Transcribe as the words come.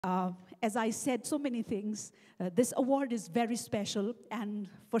As I said so many things, this award is very special, and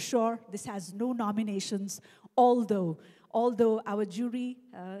for sure, this has no nominations, although our jury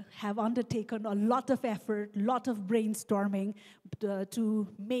have undertaken a lot of effort, lot of brainstorming to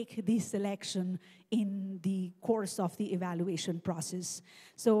make the selection in the course of the evaluation process.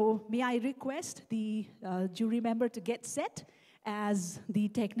 So may I request the jury member to get set as the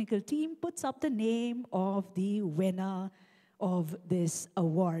technical team puts up the name of the winner of this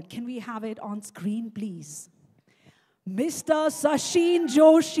award. Can we have it on screen, please? Mr. Sachin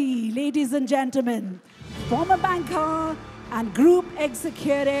Joshi, ladies and gentlemen, former banker and Group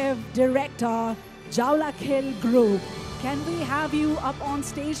Executive Director, Jaulakhel Group. Can we have you up on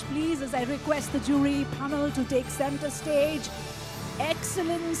stage, please, as I request the jury panel to take center stage.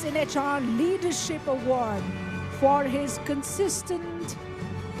 Excellence in HR Leadership Award for his consistent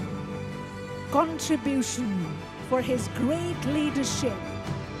contribution, for his great leadership.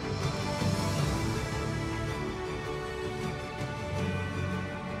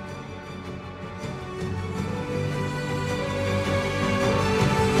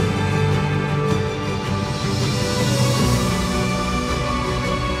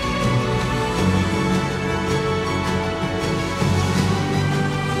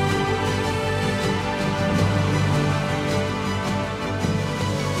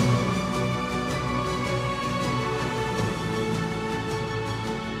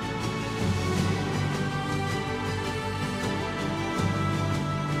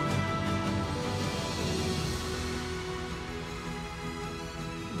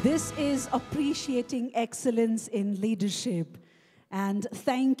 This is appreciating excellence in leadership and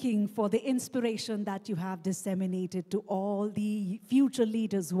thanking for the inspiration that you have disseminated to all the future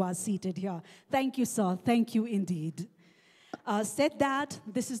leaders who are seated here. Thank you, sir. Thank you indeed. Said that,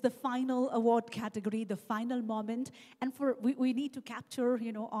 this is the final award category, the final moment, and we need to capture,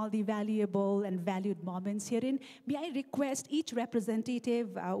 all the valuable and valued moments herein. May I request each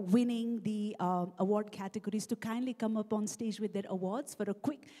representative winning the award categories to kindly come up on stage with their awards for a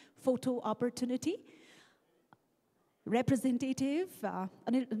quick photo opportunity. Representative,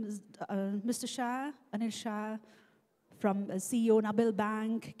 Mr. Shah, Anil Shah from CEO Nabil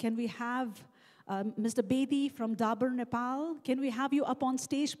Bank. Can we have Mr. Bedi from Dabur, Nepal? Can we have you up on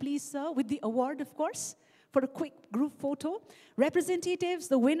stage, please, sir, with the award, of course, for a quick group photo? Representatives,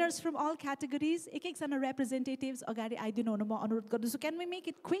 the winners from all categories. Ek-ekjana representatives agadi aidinu huन ma anurod gardu. So can we make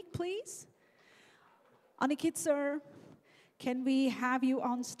it quick, please? Anikit, sir, can we have you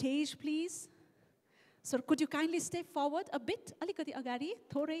on stage, please? Sir, could you kindly step forward a bit? Alikati agadi,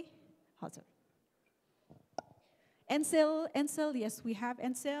 thorai. Hazur. Encel, yes, we have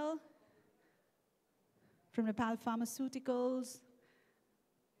Encel from Nepal Pharmaceuticals.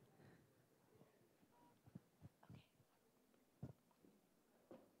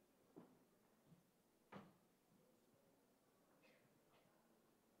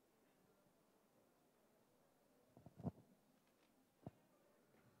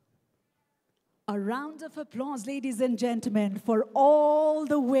 A round of applause, ladies and gentlemen, for all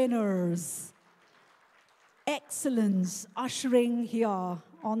the winners. Excellence ushering here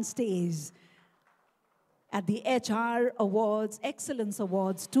on stage at the HR Awards, Excellence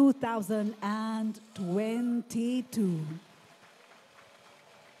Awards 2022.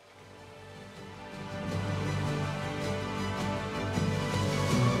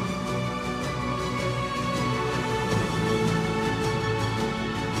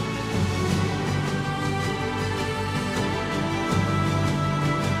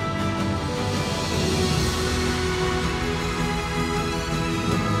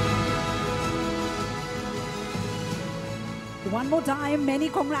 One more time, many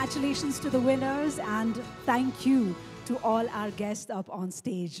congratulations to the winners and thank you to all our guests up on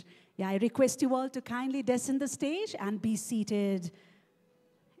stage. Yeah, I request you all to kindly descend the stage and be seated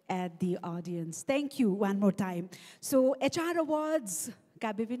at the audience. Thank you one more time. So HR Awards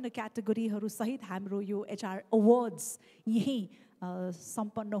का विभिन्न क्याटेगोरीहरू सहित हाम्रो यो HR Awards यही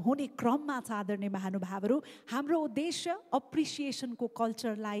सम्पन्न हुने क्रममा छ आदरणीय महानुभावहरू। हाम्रो उद्देश्य अप्रिसिएसनको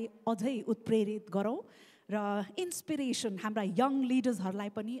कल्चरलाई अझै उत्प्रेरित गरौँ र इन्स्पिरेसन हाम्रा यङ लिडर्सहरूलाई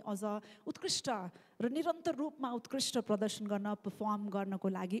पनि अझ उत्कृष्ट र निरन्तर रूपमा उत्कृष्ट प्रदर्शन गर्न परफर्म गर्नको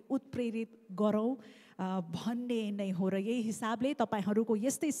लागि उत्प्रेरित गरौँ भन्ने नै हो र यही हिसाबले तपाईहरुको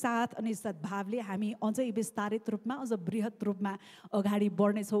यस्तै साथ अनि सद्भावले हामी अझै विस्तारित रूपमा अझ बृहत रूपमा अगाडि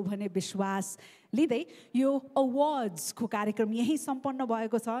बढ्ने छौं भन्ने विश्वास लिँदै यो अवार्ड्सको कार्यक्रम यही सम्पन्न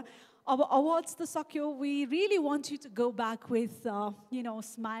भएको छ। Our awards the sakyo, we really want you to go back with,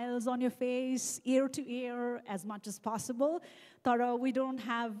 smiles on your face, ear to ear, as much as possible. Tara, we don't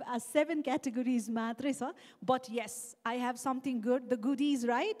have 7 categories matre cha, but yes, I have something good. The goodies,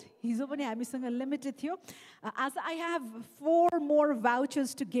 right? Hizo pani hamisanga limited थियो. As I have 4 more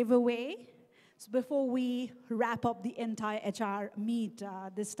vouchers to give away. So before we wrap up the entire HR meet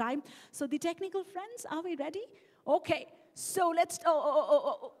this time. So the technical friends, are we ready? Okay, so let's,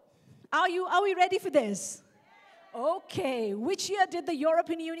 Are we ready for this? Okay, which year did the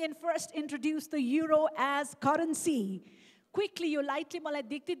European Union first introduce the euro as currency? Quickly, you lightly मलाई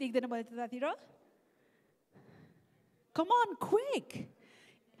देख्दै देख्दैन मैले त्यतातिर. Come on, quick.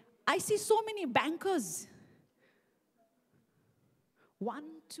 I see so many bankers. 1,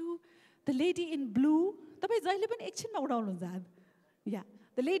 2, the lady in blue. तपाईं जहिले पनि एकछिनमा उडाउनुहुन्छ. Yeah,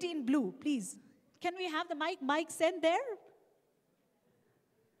 the lady in blue, please. Can we have the mic? Mic sent there?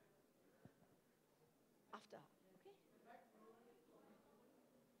 After, okay.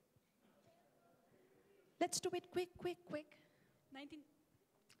 Let's do it quick.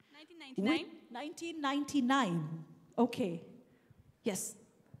 1999. 1999. Okay. Yes.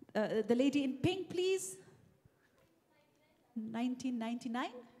 The lady in pink, please.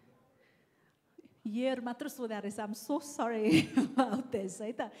 1999. Year matra sodha raheछ. I'm so sorry about this.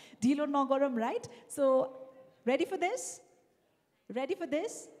 Dilo nagoram, right? So, ready for this? Ready for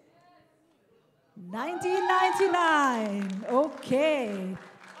this? 1999. Okay.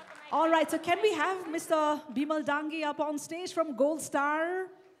 All right, so can we have Mr. Bimal Dangi up on stage from Gold Star?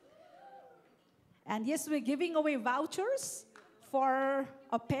 And yes, we're giving away vouchers for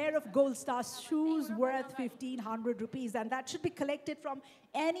a pair of Gold Star shoes worth 1,500 rupees. And that should be collected from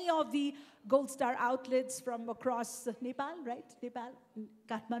any of the Gold Star outlets from across Nepal, right? Nepal,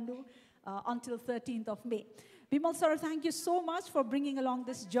 Kathmandu, until 13th of May. Bimal sir, thank you so much for bringing along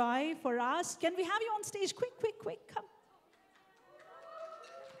this joy for us. Can we have you on stage? Quick, come.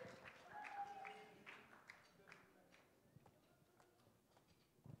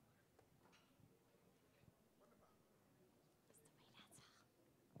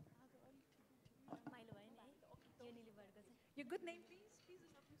 Your good name, please?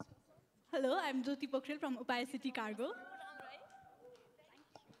 Hello, I'm Jyoti Pokhrel from Upaya City Cargo.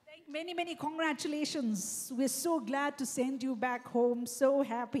 Many congratulations. We're so glad to send you back home. So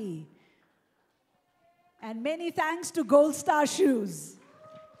happy. And many thanks to Gold Star Shoes.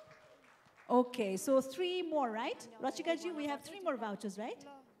 Okay, so 3 more, right? Rachikaji, we have 3 more vouchers, right?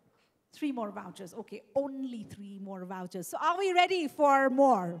 3 more vouchers. Okay, only 3 more vouchers. So are we ready for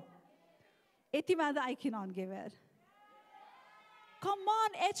more? Etimada, I cannot give it. Come on,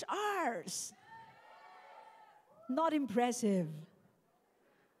 HRs. Not impressive.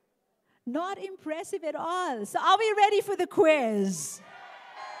 Not impressive at all. So are we ready for the quiz?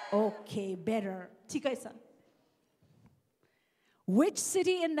 Okay, better. Tikai-san. Which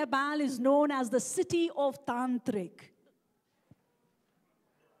city in Nepal is known as the city of Tantric?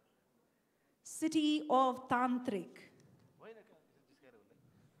 City of Tantric.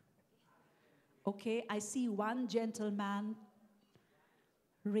 Okay, I see one gentleman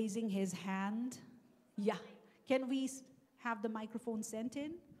raising his hand. Yeah. Can we have the microphone sent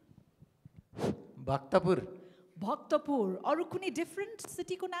in? Bhaktapur. Bhaktapur. Aru kuni different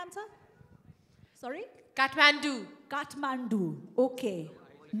city ko naam cha? Sorry? Kathmandu. Kathmandu. Okay.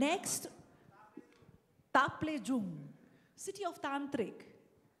 Next, Taplejung. City of Tantric.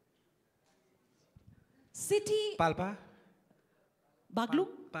 City. Palpa. Baglum?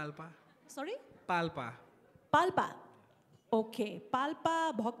 Palpa. Sorry? Palpa. Palpa. Okay.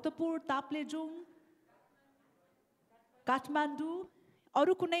 Palpa, Bhaktapur, Taplejung, Kathmandu.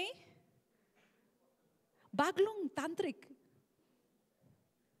 Aru kunai? Baglung, Tantric.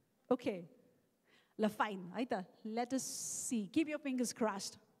 Okay. La fine. Aita. Let us see. Keep your fingers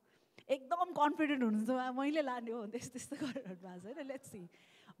crossed. Ekdam confident hununcha. Maile lane ho. त्यस्तो गरेर advance Hahn. Let's see.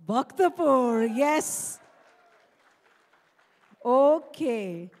 Bhaktapur. Yes.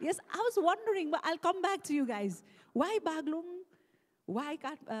 Okay. Yes, I was wondering, but I'll come back to you guys. Why Baglung? Why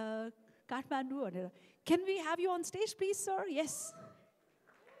Kathmandu? Can we have you on stage, please, sir? Yes.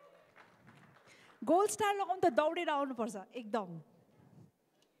 Gold Star लगाउनु त दौडेर आउनुपर्छ एकदम.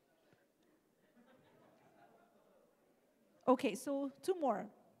 Okay, so 2 more.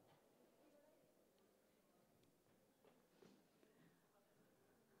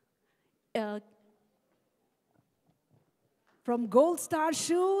 From Gold Star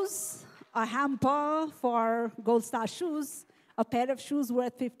Shoes, a hamper for Gold Star Shoes, a pair of shoes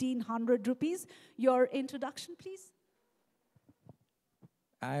worth 1,500 rupees. Your introduction, please.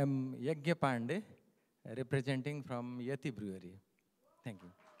 I am Yagya Pandey, representing from Yati Brewery. Thank you.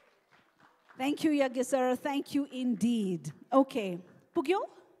 Thank you, Yagya sir. Thank you indeed. Okay. Pugyo?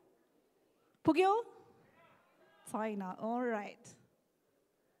 Pugyo? Fine. All right.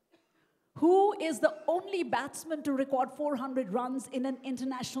 Who is the only batsman to record 400 runs in an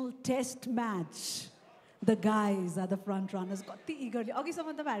international test match? The guys are the front runners.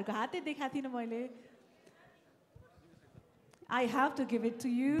 I have to give it to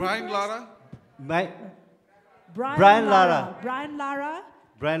you. Brian first. Lara. Brian Lara. Brian Lara.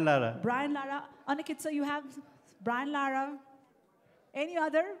 Brian Lara. Brian Lara. Aniket, sir, you have Brian Lara. Any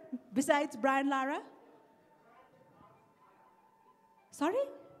other besides Brian Lara? Sorry?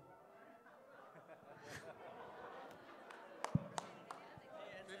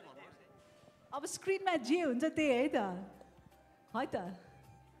 अब स्क्रिनमा जे हुन्छ त्यही है त है त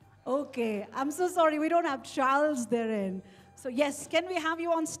Okay, I'm so sorry we don't have Charles therein. So yes, can we have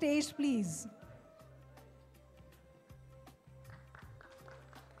you on stage please?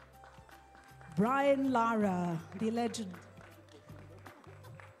 Brian Lara, the legend.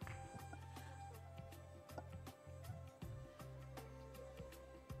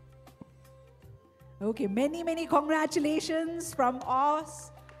 Okay, many congratulations from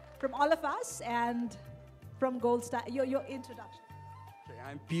us, from all of us, and from Gold Star. Your introduction. Okay,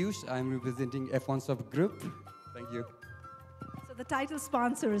 I'm Piyush. I'm representing F1 Sub Group. Thank you. So the title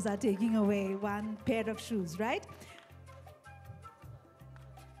sponsors are taking away one pair of shoes, right?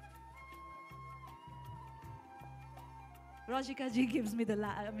 Rajika ji gives me the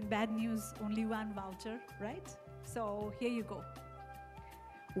bad news, only one voucher, right? So here you go.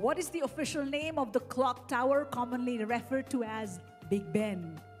 What is the official name of the clock tower commonly referred to as Big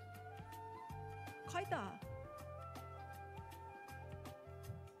Ben? Kaita.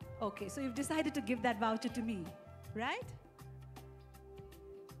 Okay, so you've decided to give that voucher to me, right?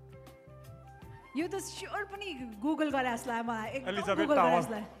 You just sure pani Google gara asla malai. Elizabeth Google Tower.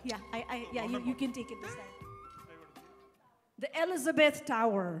 gara asla. Yeah, you can take it this time. The Elizabeth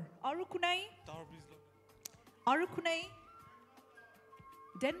Tower. Aru kunai? Aru kunai?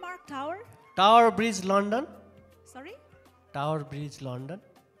 Denmark Tower? Tower Bridge, London. Sorry? Tower Bridge, London.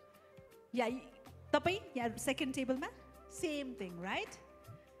 Yeah, tapai? Yeah, second table ma? Same thing, right?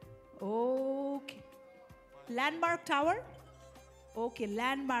 Okay. Landmark Tower? Okay,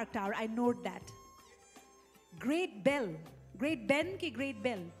 Landmark Tower. I note that. Great Bell. Great Ben ki Great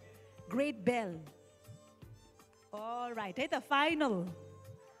Bell? Great Bell. All right, the final.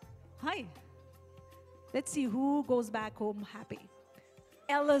 Hi. Let's see who goes back home happy.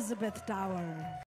 Elizabeth Tower.